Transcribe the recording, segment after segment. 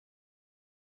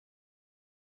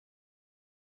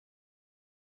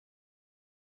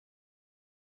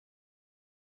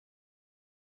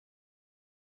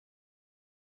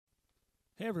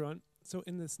Hey everyone, so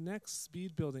in this next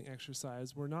speed building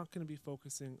exercise, we're not going to be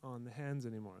focusing on the hands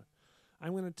anymore.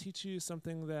 I'm going to teach you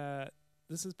something that,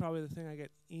 this is probably the thing I get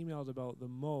emailed about the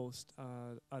most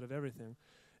out of everything,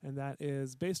 and that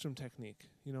is bass drum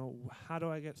technique. You know, how do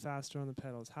I get faster on the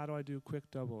pedals? How do I do quick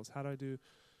doubles? How do I do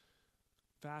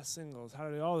fast singles? How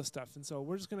do I do all this stuff? And so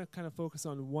we're just going to kind of focus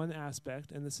on one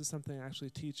aspect, and this is something I actually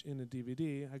teach in a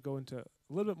DVD. I go into a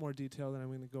little bit more detail than I'm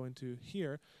going to go into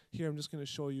here. Here I'm just going to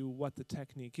show you what the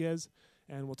technique is,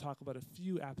 and we'll talk about a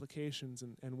few applications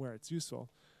and where it's useful.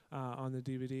 On the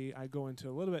DVD, I go into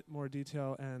a little bit more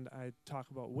detail, and I talk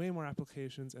about way more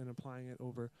applications and applying it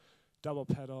over double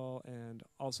pedal and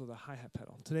also the hi-hat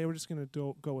pedal. Today we're just going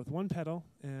to go with one pedal,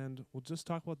 and we'll just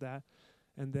talk about that.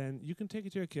 And then you can take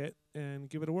it to your kit and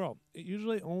give it a whirl. It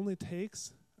usually only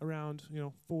takes around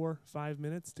 4 or 5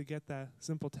 minutes to get that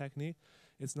simple technique.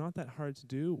 It's not that hard to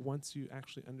do once you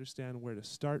actually understand where to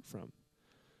start from.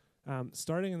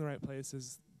 Starting in the right place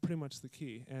is pretty much the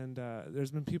key. And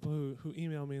there's been people who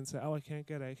email me and say, oh, I can't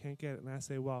get it. And I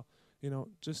say, well,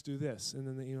 just do this. And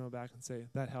then they email back and say,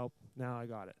 that helped, now I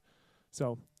got it.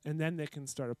 So, and then they can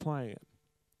start applying it.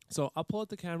 So I'll pull out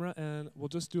the camera and we'll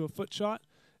just do a foot shot,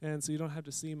 and so you don't have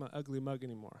to see my ugly mug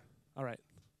anymore. All right.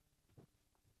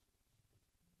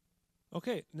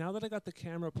 Okay, now that I got the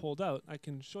camera pulled out, I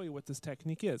can show you what this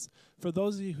technique is. For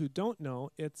those of you who don't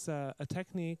know, it's a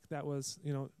technique that was,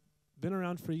 been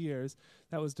around for years,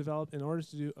 that was developed in order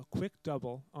to do a quick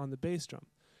double on the bass drum.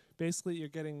 Basically, you're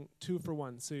getting 2 for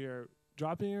 1. So you're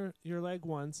dropping your leg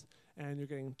once, and you're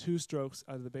getting 2 strokes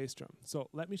out of the bass drum. So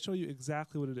let me show you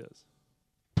exactly what it is.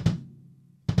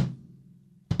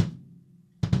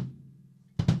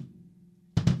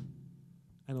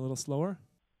 And a little slower.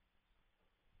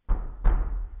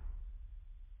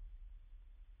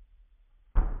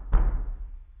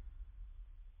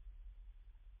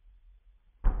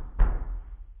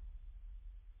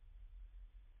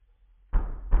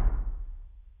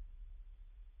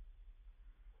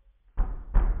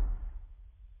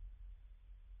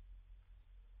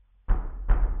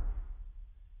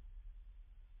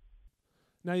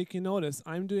 Now you can notice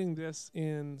I'm doing this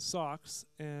in socks,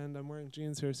 and I'm wearing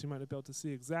jeans here, so you might not be able to see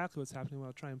exactly what's happening while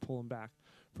I try and pull them back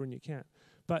for when you can't.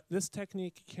 But this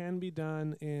technique can be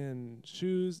done in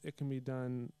shoes. It can be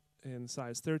done in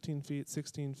size 13 feet,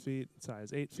 16 feet,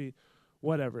 size 8 feet,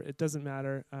 whatever. It doesn't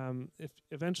matter. If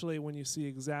eventually, when you see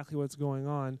exactly what's going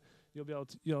on,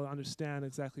 you'll understand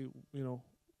exactly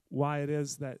why it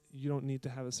is that you don't need to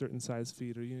have a certain size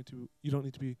feet, or you don't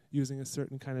need to be using a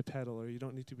certain kind of pedal, or you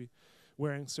don't need to be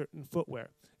wearing certain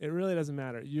footwear. It really doesn't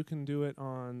matter. You can do it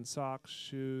on socks,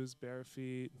 shoes, bare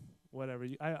feet, whatever.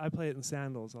 I play it in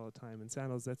sandals all the time. In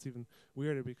sandals, that's even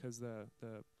weirder because the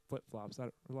flip-flops,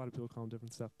 a lot of people call them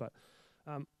different stuff. But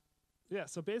yeah,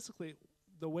 so basically,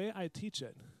 the way I teach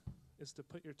it is to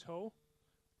put your toe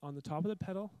on the top of the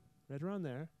pedal, right around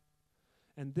there,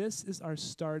 and this is our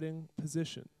starting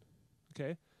position,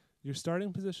 okay? Your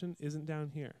starting position isn't down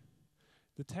here.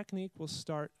 The technique will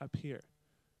start up here.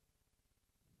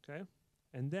 Okay,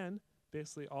 and then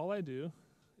basically all I do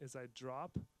is I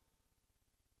drop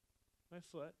my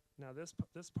foot. Now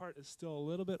this part is still a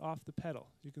little bit off the pedal.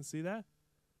 You can see that?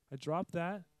 I drop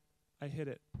that, I hit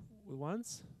it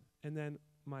once, and then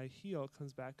my heel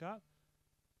comes back up,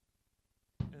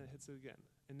 and it hits it again.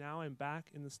 And now I'm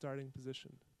back in the starting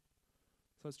position.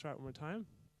 So let's try it one more time.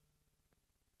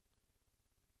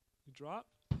 You drop,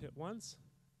 hit once,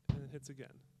 and it hits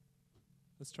again.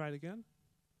 Let's try it again.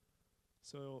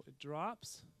 So it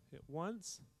drops, hit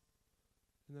once,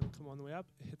 and then come on the way up,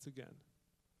 it hits again.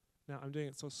 Now I'm doing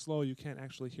it so slow you can't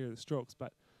actually hear the strokes,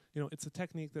 but it's a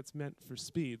technique that's meant for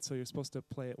speed, so you're supposed to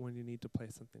play it when you need to play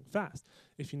something fast.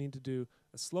 If you need to do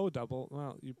a slow double,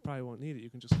 well, you probably won't need it. You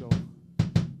can just go,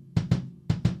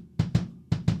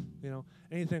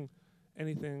 anything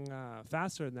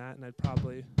faster than that, and I'd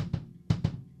probably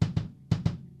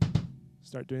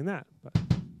start doing that. But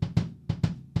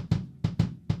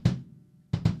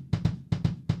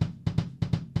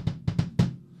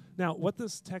now, what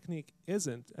this technique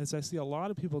isn't, as I see a lot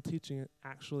of people teaching it,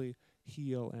 actually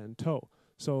heel and toe.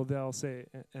 So they'll say,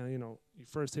 you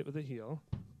first hit with the heel,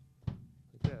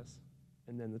 like this,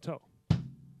 and then the toe.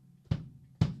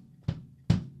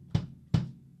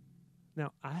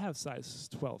 Now, I have size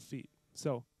 12 feet,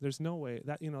 so there's no way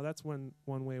that, that's one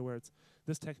way where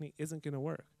this technique isn't going to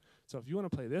work. So if you want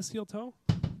to play this heel toe,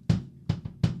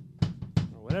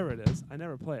 or whatever it is, I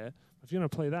never play it. If you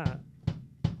want to play that,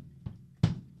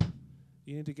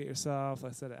 you need to get yourself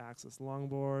a set of Axis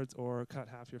longboards, or cut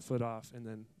half your foot off and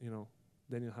then,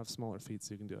 then you'll have smaller feet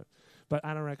so you can do it. But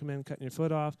I don't recommend cutting your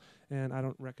foot off, and I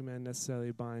don't recommend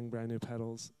necessarily buying brand new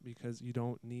pedals because you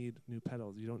don't need new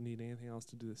pedals. You don't need anything else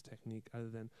to do this technique other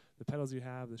than the pedals you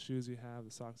have, the shoes you have,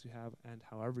 the socks you have, and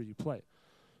however you play.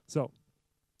 So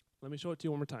let me show it to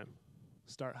you one more time.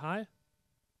 Start high,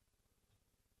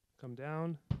 come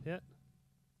down, hit,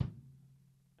 and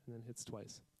then hits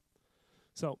twice.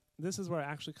 So this is where I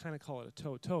actually kind of call it a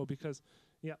toe-toe because,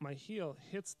 yeah, my heel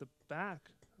hits the back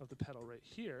of the pedal right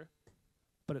here,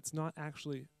 but it's not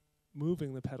actually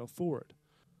moving the pedal forward.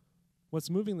 What's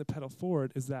moving the pedal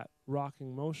forward is that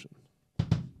rocking motion.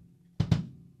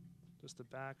 Just the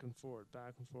back and forward,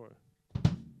 back and forward.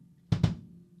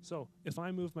 So if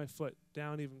I move my foot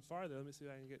down even farther, let me see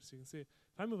if I can get so you can see.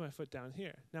 If I move my foot down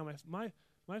here, now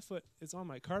my foot is on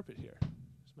my carpet here.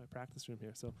 There's my practice room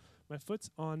here. So my foot's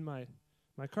on my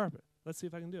carpet. Let's see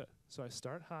if I can do it. So I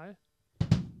start high.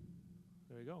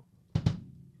 There we go.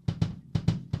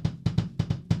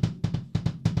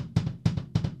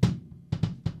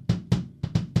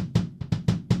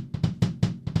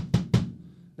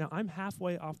 Now I'm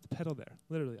halfway off the pedal there,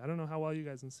 literally. I don't know how well you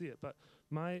guys can see it, but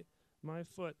my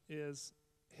foot is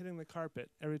hitting the carpet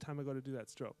every time I go to do that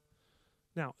stroke.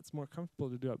 Now, it's more comfortable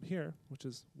to do up here, which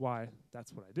is why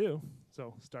that's what I do.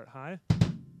 So start high.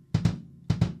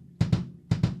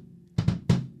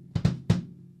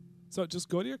 So just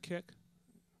go to your kick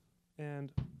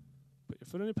and put your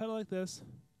foot on your pedal like this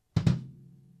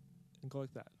and go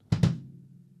like that.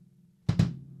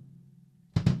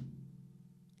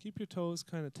 Keep your toes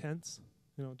kind of tense.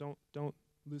 You know, don't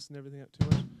loosen everything up too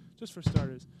much, just for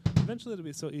starters. Eventually it'll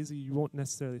be so easy you won't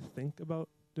necessarily think about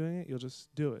doing it. You'll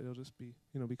just do it. It'll just be,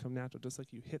 become natural. Just like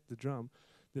you hit the drum,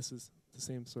 this is the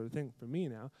same sort of thing for me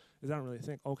now, is I don't really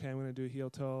think, okay, I'm going to do heel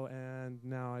toe, and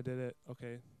now I did it,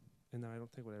 okay, and now I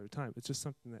don't think about it every time. It's just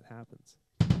something that happens.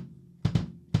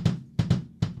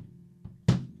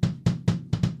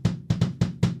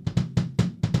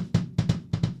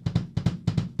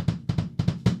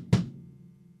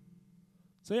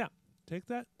 So yeah, take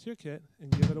that to your kit and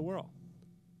give it a whirl.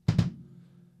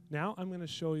 Now I'm going to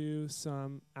show you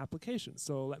some applications.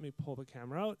 So let me pull the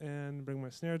camera out and bring my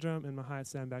snare drum and my hi-hat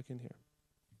stand back in here.